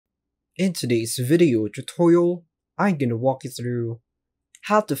In today's video tutorial, I'm gonna walk you through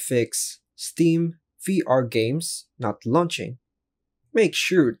how to fix Steam VR games not launching. Make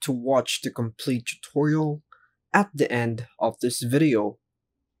sure to watch the complete tutorial at the end of this video.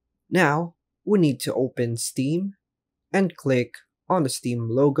 Now, we need to open Steam and click on the Steam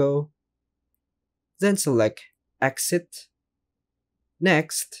logo, then select Exit.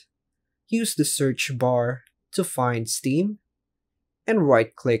 Next, use the search bar to find Steam and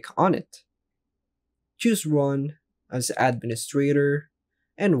right-click on it. Choose Run as administrator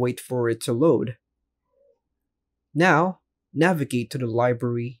and wait for it to load. Now, navigate to the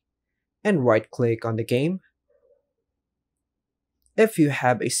library and right-click on the game. If you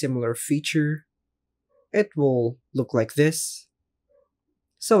have a similar feature, it will look like this.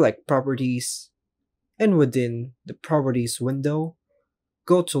 Select Properties, and within the Properties window,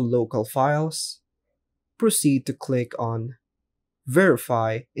 go to Local Files, proceed to click on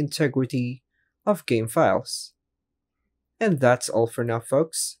Verify Integrity of Game Files. And that's all for now,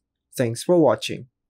 folks. Thanks for watching.